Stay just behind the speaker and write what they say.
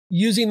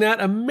Using that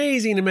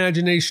amazing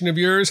imagination of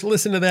yours,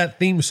 listen to that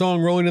theme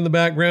song rolling in the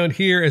background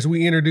here as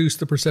we introduce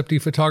the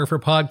Perceptive Photographer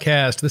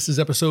Podcast. This is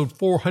episode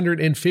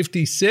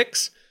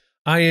 456.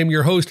 I am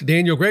your host,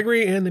 Daniel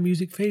Gregory, and the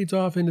music fades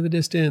off into the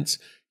distance.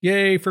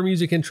 Yay for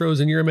music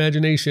intros in your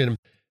imagination.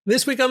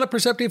 This week on the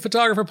Perceptive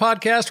Photographer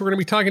Podcast, we're going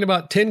to be talking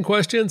about 10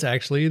 questions.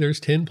 Actually, there's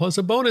 10 plus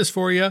a bonus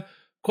for you.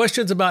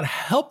 Questions about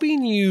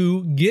helping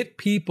you get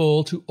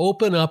people to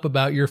open up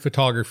about your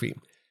photography.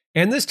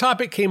 And this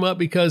topic came up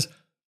because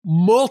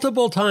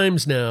multiple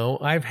times now,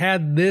 I've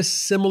had this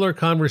similar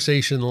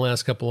conversation in the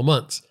last couple of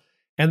months.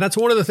 And that's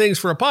one of the things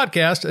for a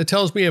podcast. It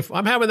tells me if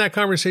I'm having that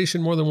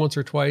conversation more than once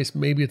or twice,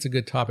 maybe it's a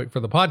good topic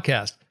for the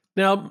podcast.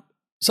 Now,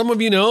 some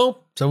of you know,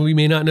 some of you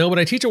may not know, but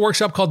I teach a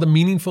workshop called The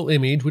Meaningful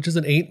Image, which is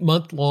an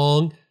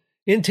 8-month-long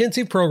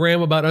intensive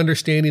program about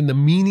understanding the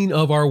meaning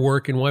of our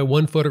work and why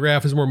one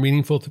photograph is more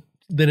meaningful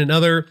than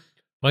another,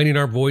 finding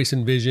our voice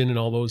and vision and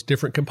all those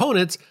different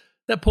components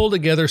that pull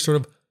together sort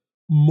of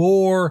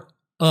more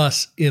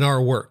us in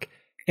our work.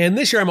 And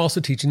this year I'm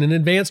also teaching an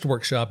advanced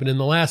workshop. And in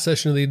the last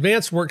session of the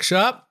advanced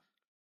workshop,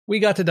 we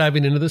got to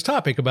diving into this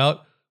topic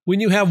about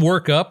when you have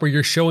work up or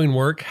you're showing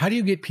work, how do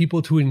you get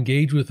people to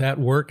engage with that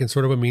work in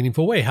sort of a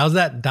meaningful way? How's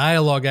that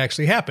dialogue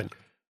actually happen?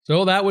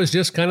 So that was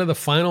just kind of the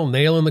final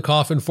nail in the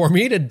coffin for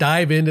me to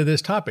dive into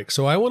this topic.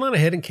 So I went on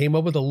ahead and came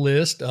up with a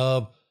list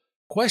of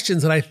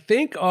questions that I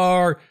think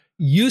are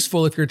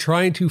useful if you're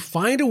trying to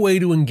find a way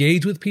to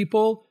engage with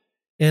people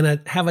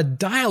and have a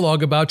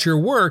dialogue about your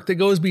work that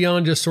goes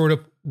beyond just sort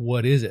of,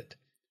 what is it?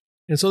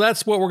 And so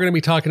that's what we're going to be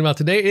talking about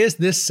today is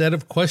this set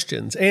of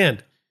questions.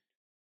 And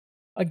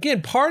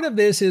again, part of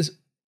this is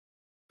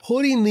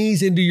putting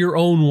these into your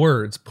own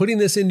words, putting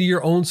this into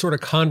your own sort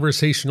of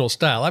conversational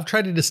style. I've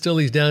tried to distill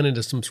these down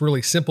into some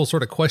really simple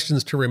sort of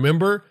questions to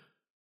remember,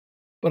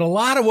 but a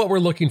lot of what we're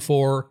looking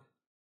for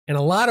and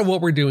a lot of what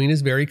we're doing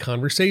is very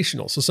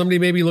conversational. So somebody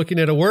may be looking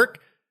at a work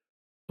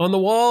on the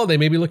wall, they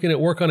may be looking at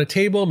work on a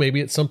table,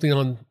 maybe it's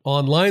something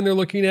online they're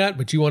looking at,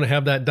 but you want to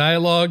have that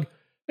dialogue.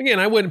 Again,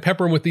 I wouldn't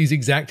pepper them with these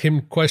exact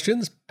 10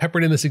 questions,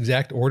 peppered in this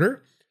exact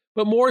order,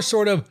 but more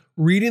sort of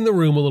reading the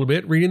room a little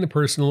bit, reading the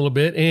person a little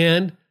bit,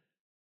 and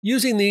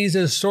using these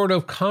as sort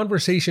of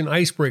conversation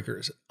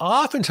icebreakers.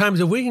 Oftentimes,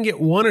 if we can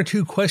get one or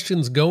two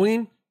questions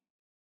going,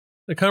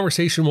 the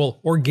conversation will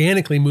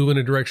organically move in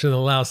a direction that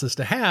allows us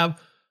to have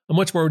a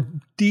much more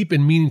deep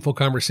and meaningful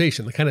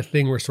conversation, the kind of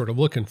thing we're sort of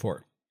looking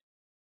for.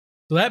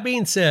 So that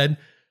being said,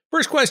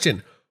 first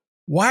question,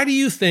 why do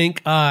you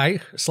think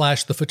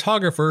the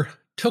photographer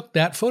took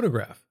that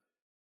photograph?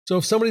 So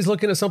if somebody's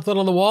looking at something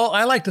on the wall,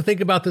 I like to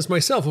think about this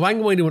myself. If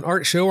I'm going to an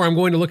art show or I'm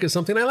going to look at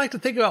something, I like to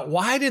think about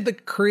why did the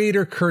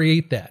creator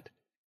create that?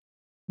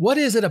 What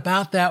is it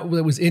about that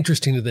was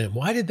interesting to them?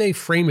 Why did they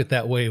frame it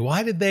that way?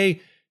 Why did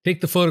they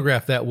take the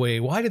photograph that way?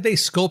 Why did they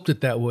sculpt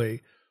it that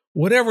way?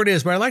 Whatever it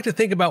is, but I like to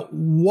think about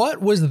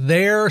what was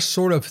their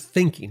sort of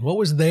thinking? What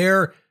was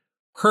their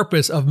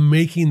purpose of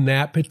making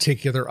that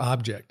particular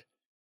object?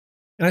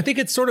 And I think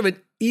it's sort of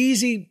an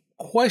easy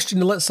question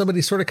to let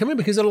somebody sort of come in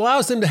because it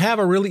allows them to have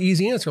a really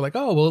easy answer. Like,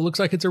 oh, well, it looks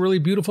like it's a really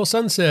beautiful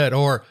sunset,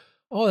 or,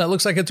 oh, that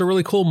looks like it's a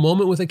really cool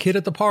moment with a kid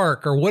at the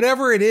park, or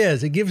whatever it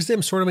is. It gives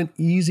them sort of an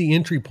easy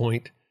entry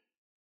point.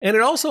 And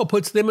it also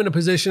puts them in a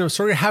position of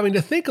sort of having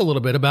to think a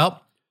little bit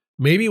about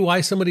maybe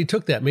why somebody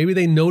took that. Maybe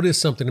they noticed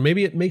something, and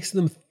maybe it makes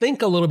them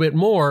think a little bit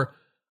more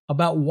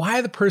about why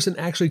the person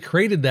actually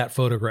created that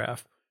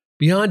photograph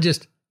beyond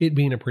just it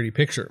being a pretty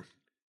picture.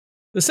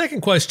 The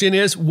second question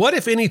is, what,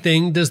 if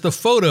anything, does the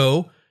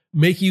photo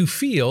make you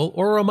feel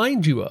or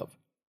remind you of?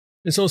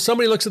 And so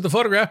somebody looks at the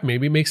photograph,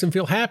 maybe it makes them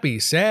feel happy,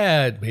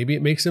 sad, maybe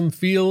it makes them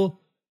feel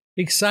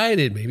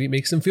excited, maybe it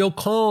makes them feel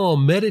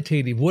calm,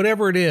 meditative,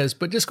 whatever it is,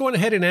 but just going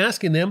ahead and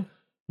asking them,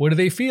 what do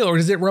they feel? Or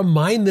does it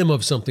remind them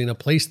of something, a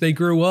place they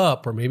grew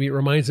up, or maybe it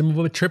reminds them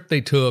of a trip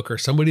they took or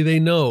somebody they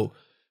know,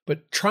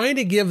 but trying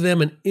to give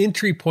them an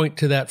entry point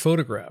to that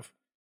photograph,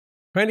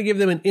 trying to give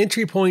them an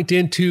entry point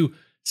into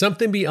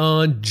something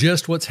beyond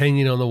just what's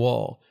hanging on the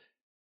wall.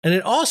 And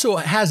it also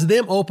has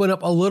them open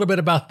up a little bit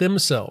about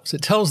themselves.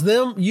 It tells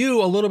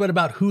you a little bit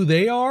about who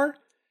they are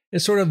and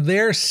sort of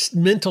their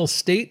mental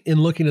state in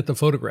looking at the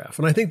photograph.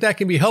 And I think that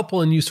can be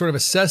helpful in you sort of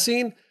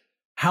assessing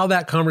how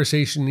that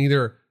conversation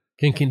either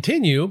can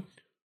continue,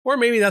 or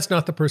maybe that's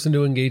not the person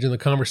to engage in the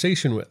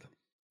conversation with.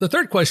 The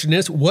third question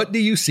is, what do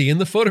you see in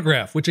the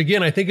photograph? Which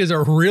again, I think is a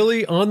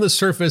really on the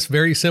surface,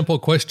 very simple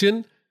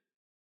question,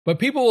 but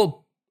people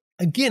will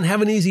again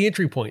have an easy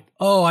entry point.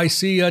 Oh, I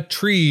see a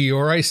tree,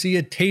 or I see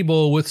a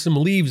table with some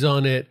leaves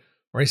on it,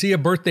 or I see a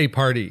birthday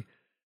party.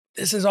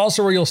 This is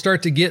also where you'll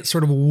start to get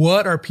sort of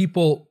what are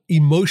people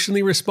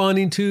emotionally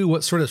responding to?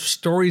 What sort of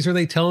stories are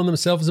they telling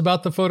themselves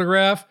about the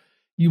photograph?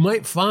 You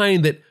might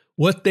find that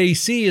what they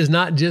see is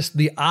not just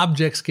the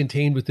objects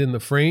contained within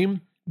the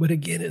frame, but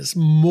again, it's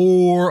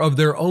more of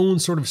their own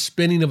sort of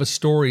spinning of a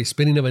story,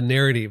 spinning of a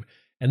narrative.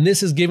 And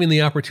this is giving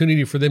the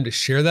opportunity for them to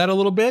share that a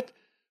little bit,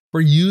 for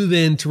you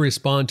then to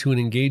respond to and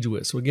engage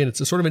with. So again, it's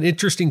a sort of an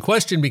interesting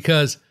question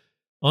because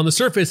on the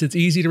surface, it's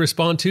easy to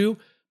respond to,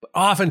 But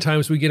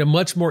oftentimes we get a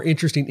much more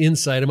interesting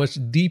insight, a much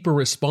deeper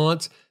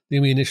response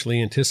than we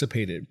initially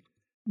anticipated.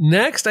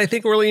 Next, I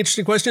think a really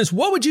interesting question is,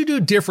 what would you do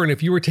different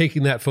if you were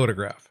taking that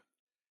photograph?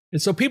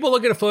 And so people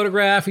look at a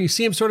photograph and you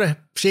see them sort of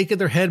shaking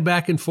their head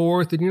back and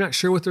forth and you're not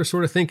sure what they're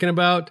sort of thinking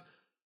about.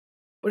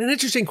 But an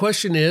interesting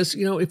question is,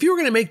 if you were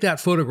going to make that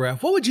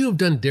photograph, what would you have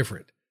done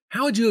different?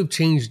 How would you have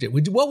changed it?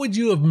 What would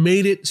you have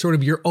made it sort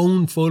of your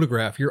own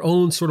photograph, your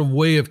own sort of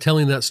way of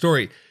telling that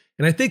story?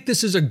 And I think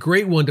this is a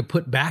great one to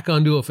put back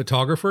onto a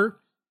photographer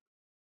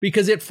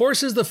because it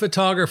forces the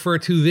photographer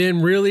to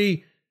then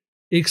really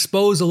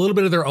expose a little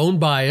bit of their own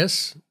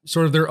bias,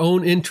 sort of their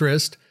own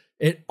interest.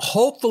 It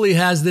hopefully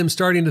has them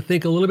starting to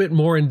think a little bit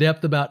more in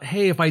depth about,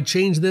 hey, if I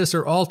change this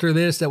or alter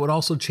this, that would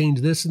also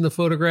change this in the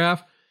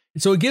photograph.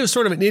 And so it gives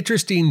sort of an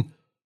interesting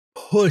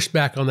push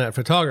back on that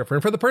photographer.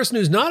 And for the person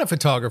who's not a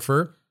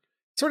photographer,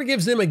 it sort of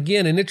gives them,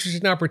 again, an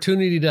interesting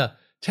opportunity to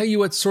tell you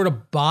what's sort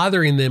of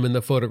bothering them in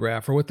the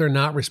photograph or what they're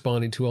not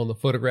responding to on the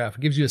photograph.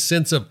 It gives you a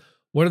sense of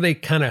what are they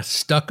kind of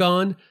stuck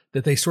on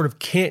that they sort of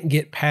can't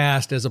get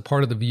past as a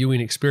part of the viewing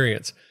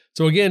experience.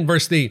 So again,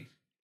 versus the,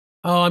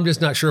 oh, I'm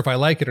just not sure if I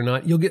like it or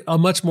not, you'll get a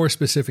much more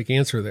specific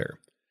answer there.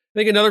 I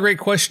think another great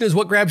question is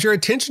what grabs your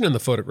attention in the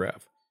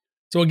photograph?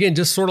 So again,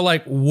 just sort of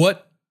like,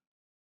 what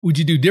would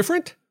you do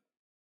different?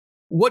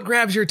 What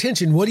grabs your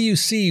attention? What do you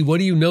see? What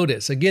do you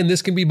notice? Again,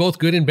 this can be both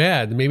good and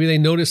bad. Maybe they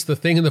notice the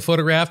thing in the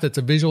photograph that's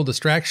a visual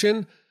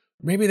distraction.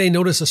 Maybe they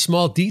notice a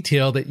small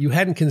detail that you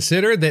hadn't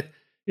considered that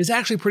is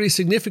actually pretty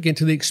significant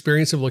to the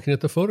experience of looking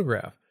at the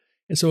photograph.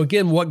 And so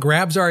again, what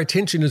grabs our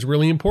attention is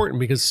really important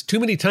because too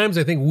many times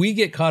I think we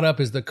get caught up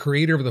as the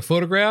creator of the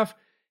photograph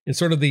and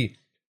sort of the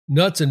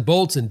nuts and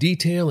bolts and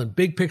detail and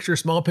big picture,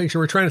 small picture.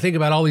 We're trying to think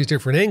about all these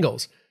different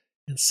angles.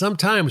 And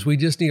sometimes we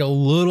just need a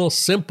little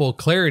simple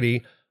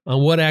clarity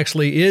on what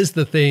actually is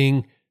the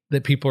thing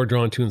that people are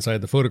drawn to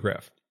inside the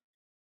photograph.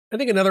 I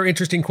think another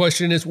interesting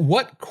question is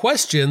what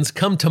questions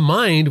come to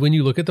mind when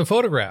you look at the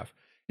photograph?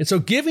 And so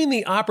giving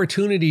the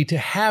opportunity to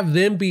have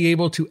them be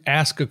able to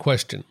ask a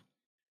question.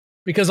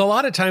 Because a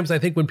lot of times I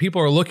think when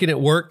people are looking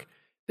at work,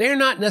 they're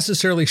not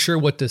necessarily sure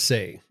what to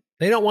say.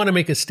 They don't want to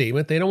make a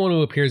statement. They don't want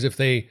to appear as if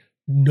they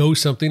know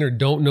something or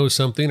don't know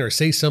something or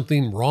say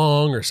something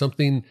wrong or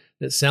something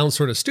that sounds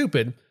sort of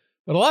stupid.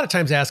 But a lot of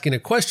times asking a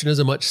question is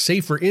a much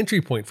safer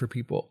entry point for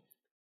people.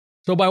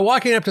 So by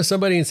walking up to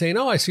somebody and saying,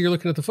 oh, I see you're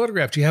looking at the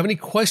photograph. Do you have any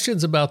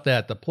questions about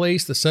that? The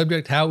place, the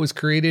subject, how it was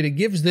created? It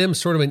gives them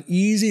sort of an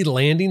easy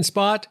landing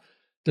spot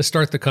to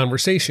start the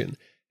conversation.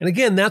 And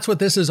again, that's what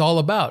this is all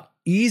about.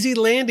 Easy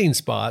landing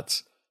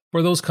spots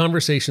for those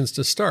conversations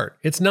to start.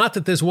 It's not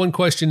that this one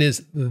question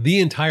is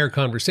the entire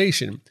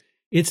conversation.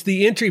 It's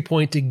the entry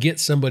point to get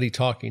somebody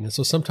talking. And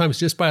so sometimes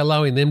just by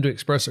allowing them to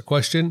express a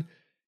question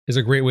is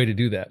a great way to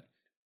do that.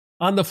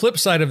 On the flip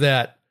side of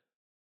that,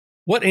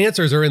 what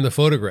answers are in the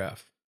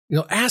photograph?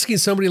 Asking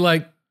somebody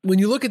like, when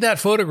you look at that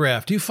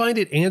photograph, do you find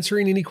it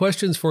answering any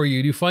questions for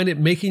you? Do you find it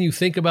making you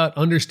think about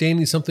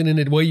understanding something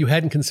in a way you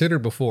hadn't considered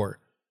before?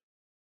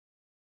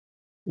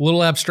 A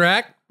little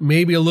abstract,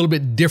 maybe a little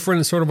bit different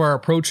in sort of our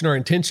approach and our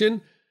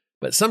intention,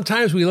 but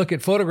sometimes we look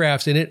at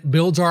photographs and it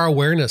builds our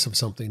awareness of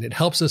something. It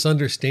helps us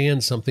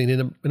understand something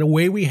in a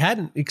way we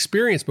hadn't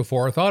experienced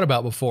before or thought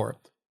about before.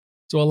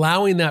 So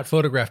allowing that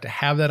photograph to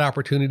have that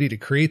opportunity to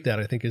create that,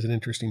 I think, is an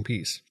interesting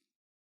piece.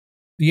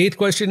 The eighth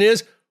question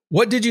is,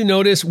 what did you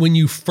notice when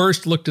you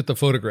first looked at the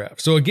photograph?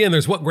 So again,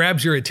 there's what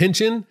grabs your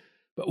attention,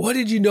 but what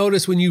did you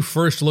notice when you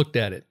first looked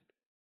at it?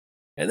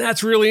 And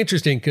that's really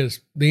interesting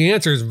because the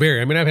answers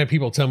vary. I mean, I've had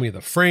people tell me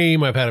the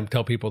frame. I've had them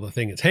tell people the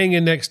thing it's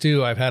hanging next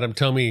to. I've had them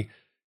tell me,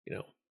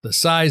 the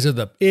size of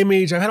the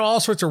image. I've had all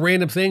sorts of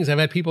random things. I've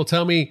had people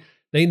tell me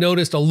they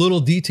noticed a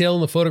little detail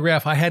in the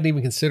photograph I hadn't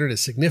even considered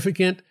as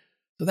significant.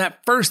 So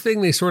that first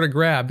thing they sort of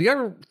grab. The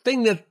other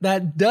thing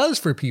that does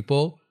for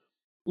people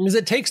is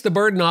it takes the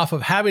burden off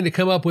of having to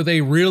come up with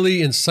a really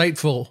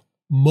insightful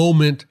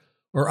moment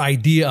or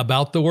idea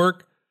about the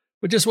work,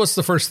 but just what's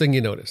the first thing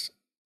you notice?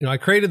 I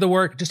created the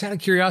work just out of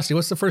curiosity.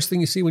 What's the first thing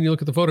you see when you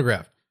look at the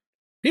photograph?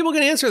 People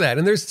can answer that.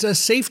 And there's a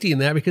safety in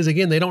that because,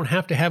 again, they don't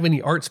have to have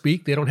any art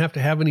speak. They don't have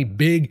to have any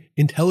big,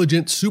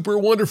 intelligent, super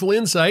wonderful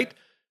insight.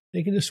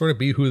 They can just sort of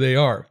be who they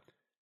are.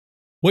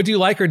 What do you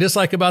like or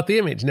dislike about the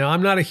image? Now,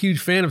 I'm not a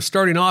huge fan of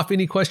starting off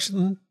any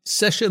question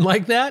session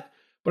like that,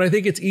 but I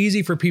think it's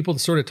easy for people to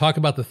sort of talk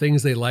about the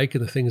things they like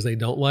and the things they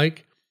don't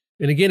like.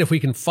 And again, if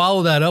we can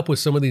follow that up with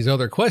some of these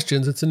other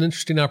questions, it's an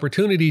interesting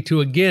opportunity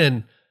to,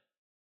 again,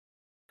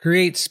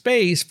 create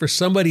space for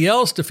somebody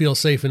else to feel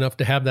safe enough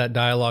to have that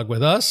dialogue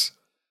with us,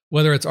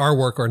 whether it's our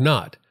work or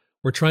not.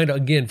 We're trying to,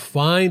 again,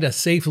 find a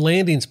safe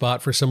landing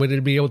spot for somebody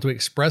to be able to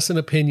express an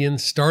opinion,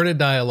 start a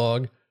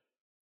dialogue.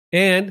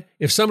 And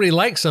if somebody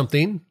likes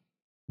something,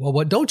 well,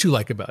 what don't you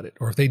like about it?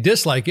 Or if they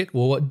dislike it,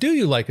 well, what do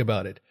you like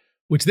about it?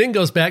 Which then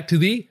goes back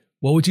to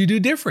what would you do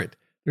different?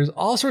 There's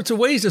all sorts of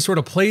ways to sort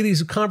of play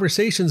these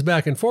conversations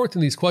back and forth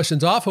and these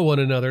questions off of one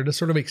another to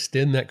sort of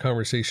extend that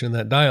conversation and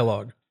that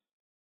dialogue.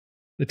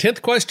 The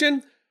 10th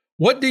question,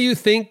 what do you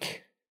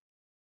think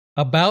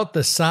about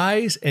the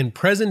size and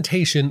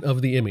presentation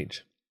of the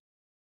image?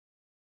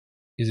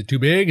 Is it too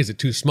big? Is it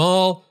too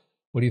small?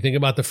 What do you think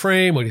about the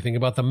frame? What do you think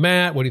about the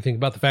mat? What do you think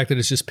about the fact that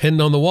it's just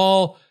pinned on the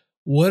wall?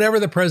 Whatever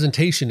the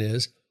presentation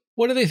is,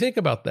 what do they think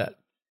about that?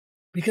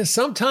 Because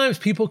sometimes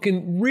people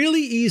can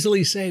really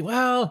easily say,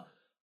 well,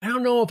 I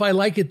don't know if I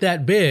like it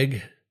that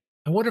big.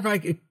 I wonder if I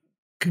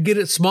could get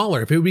it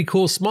smaller, if it would be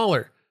cool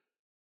smaller.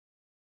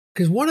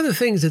 Because one of the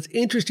things that's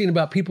interesting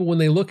about people when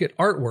they look at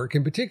artwork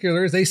in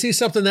particular is they see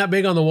something that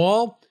big on the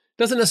wall.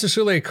 It doesn't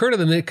necessarily occur to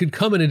them that it could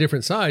come in a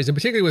different size. And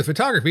particularly with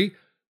photography,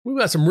 we've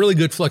got some really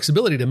good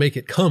flexibility to make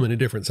it come in a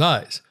different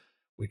size.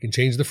 We can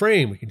change the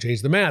frame. We can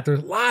change the mat.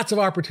 There's lots of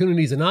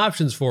opportunities and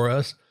options for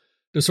us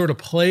to sort of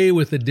play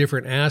with the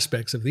different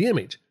aspects of the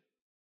image.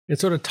 And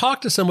sort of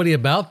talk to somebody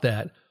about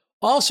that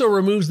also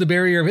removes the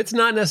barrier of it's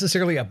not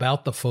necessarily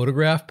about the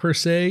photograph per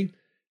se.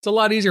 It's a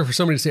lot easier for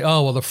somebody to say,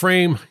 oh, well, the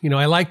frame,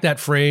 I like that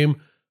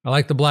frame. I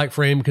like the black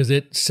frame because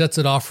it sets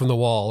it off from the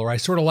wall. Or I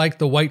sort of like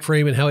the white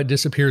frame and how it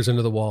disappears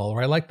into the wall.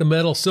 Or I like the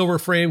metal silver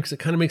frame because it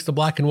kind of makes the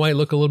black and white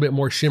look a little bit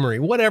more shimmery.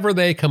 Whatever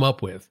they come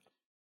up with.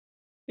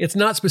 It's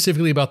not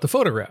specifically about the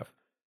photograph.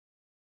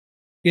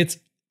 It's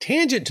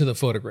tangent to the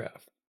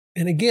photograph.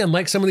 And again,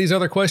 like some of these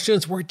other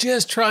questions, we're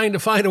just trying to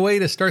find a way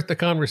to start the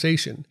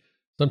conversation.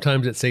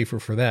 Sometimes it's safer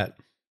for that.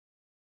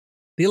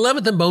 The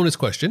 11th and bonus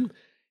question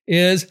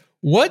is,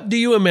 what do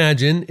you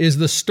imagine is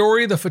the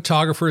story the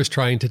photographer is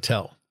trying to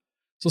tell?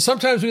 So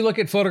sometimes we look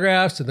at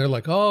photographs and they're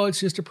like, oh, it's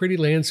just a pretty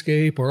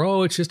landscape, or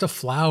oh, it's just a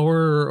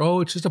flower, or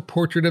oh, it's just a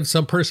portrait of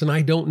some person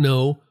I don't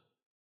know.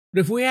 But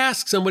if we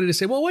ask somebody to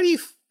say, well, what do you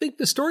think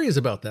the story is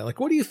about that?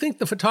 Like, what do you think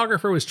the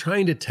photographer was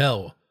trying to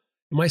tell?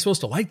 Am I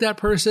supposed to like that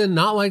person,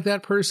 not like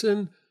that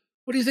person?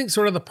 What do you think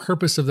sort of the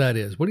purpose of that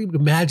is? What do you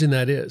imagine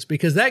that is?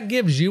 Because that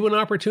gives you an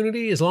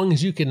opportunity, as long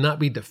as you can not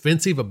be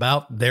defensive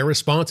about their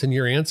response and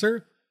your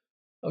answer.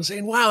 I was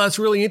saying, wow, that's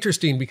really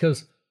interesting,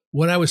 because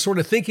what I was sort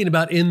of thinking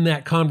about in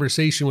that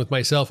conversation with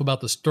myself about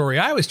the story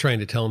I was trying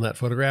to tell in that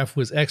photograph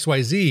was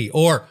XYZ,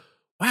 or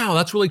wow,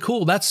 that's really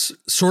cool. That's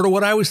sort of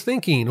what I was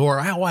thinking, or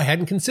oh, I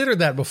hadn't considered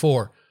that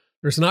before.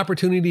 There's an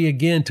opportunity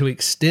again to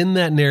extend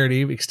that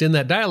narrative, extend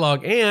that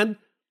dialogue, and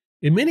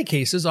in many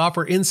cases,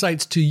 offer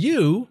insights to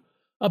you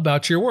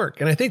about your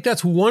work. And I think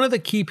that's one of the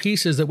key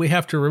pieces that we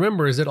have to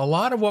remember, is that a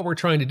lot of what we're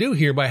trying to do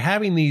here by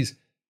having these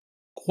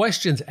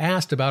questions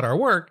asked about our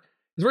work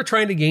is we're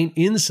trying to gain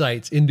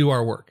insights into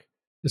our work.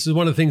 This is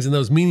one of the things in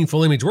those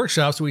meaningful image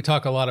workshops that we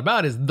talk a lot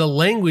about, is the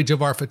language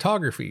of our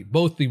photography,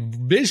 both the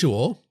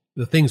visual,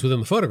 the things within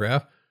the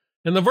photograph,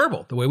 and the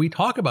verbal, the way we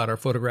talk about our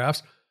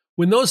photographs.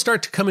 When those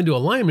start to come into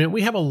alignment,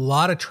 we have a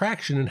lot of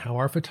traction in how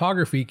our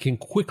photography can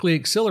quickly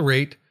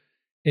accelerate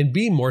and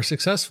be more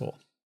successful.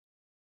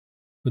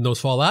 When those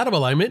fall out of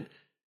alignment,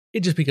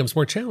 it just becomes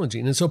more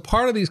challenging. And so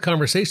part of these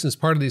conversations,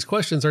 part of these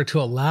questions are to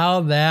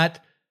allow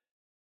that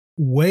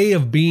way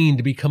of being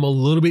to become a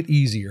little bit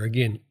easier.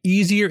 Again,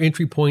 easier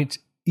entry points,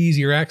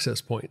 easier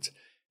access points.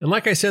 And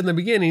like I said in the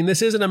beginning,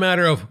 this isn't a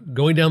matter of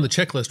going down the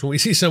checklist when we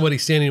see somebody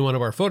standing in one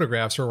of our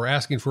photographs or we're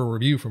asking for a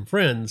review from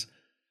friends,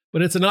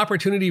 but it's an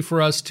opportunity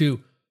for us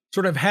to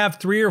sort of have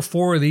 3 or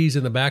 4 of these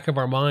in the back of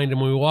our mind. And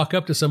when we walk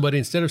up to somebody,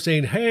 instead of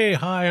saying, hey,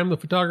 hi, I'm the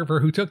photographer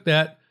who took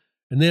that,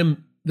 and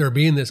then there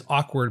being this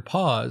awkward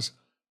pause,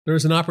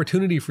 there's an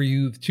opportunity for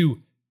you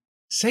to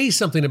say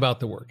something about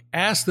the work,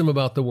 ask them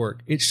about the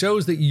work. It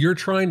shows that you're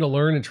trying to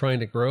learn and trying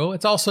to grow.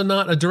 It's also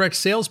not a direct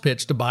sales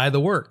pitch to buy the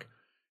work.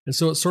 And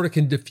so it sort of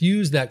can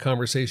diffuse that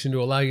conversation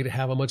to allow you to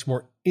have a much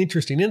more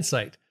interesting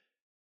insight.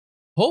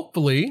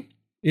 Hopefully,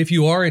 if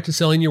you are into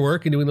selling your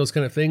work and doing those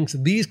kind of things,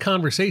 these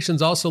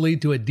conversations also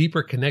lead to a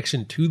deeper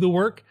connection to the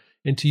work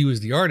and to you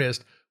as the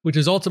artist, which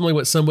is ultimately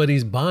what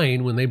somebody's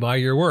buying when they buy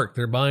your work.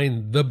 They're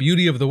buying the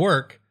beauty of the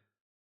work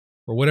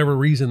for whatever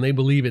reason they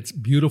believe it's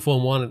beautiful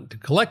and want to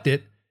collect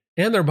it,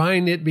 and they're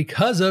buying it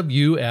because of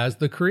you as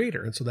the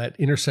creator. And so that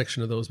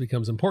intersection of those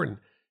becomes important.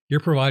 You're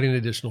providing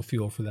additional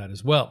fuel for that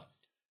as well.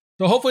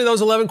 So hopefully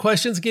those 11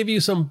 questions give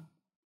you some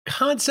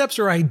concepts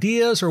or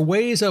ideas or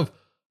ways of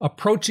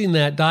approaching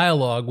that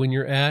dialogue when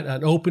you're at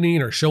an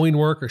opening or showing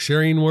work or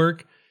sharing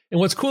work. And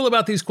what's cool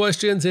about these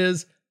questions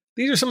is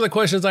these are some of the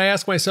questions I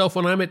ask myself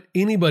when I'm at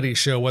anybody's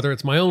show, whether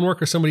it's my own work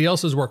or somebody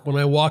else's work, when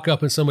I walk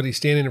up and somebody's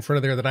standing in front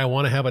of there that I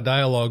want to have a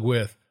dialogue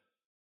with.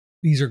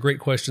 These are great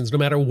questions, no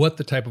matter what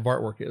the type of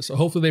artwork is. So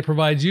hopefully they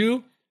provide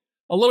you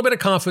a little bit of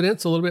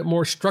confidence, a little bit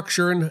more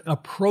structure in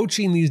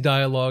approaching these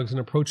dialogues and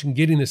approaching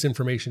getting this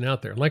information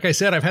out there. Like I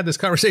said, I've had this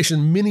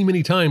conversation many,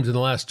 many times in the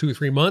last 2 or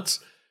 3 months.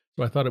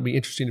 So I thought it'd be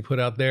interesting to put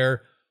out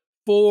there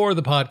for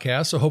the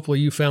podcast. So hopefully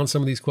you found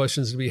some of these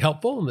questions to be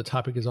helpful, and the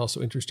topic is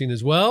also interesting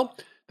as well.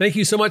 Thank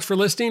you so much for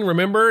listening.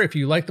 Remember, if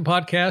you like the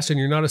podcast and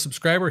you're not a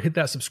subscriber, hit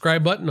that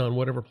subscribe button on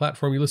whatever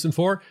platform you listen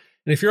for.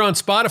 And if you're on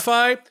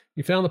Spotify,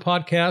 you found the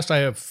podcast, I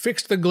have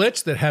fixed the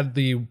glitch that had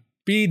the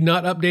feed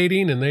not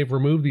updating, and they've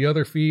removed the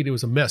other feed. It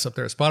was a mess up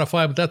there at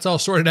Spotify, but that's all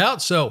sorted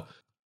out. So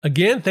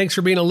again, thanks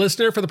for being a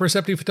listener for the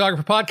Perceptive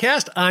Photographer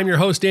Podcast. I'm your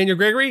host, Daniel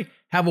Gregory.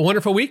 Have a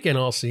wonderful week, and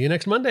I'll see you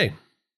next Monday.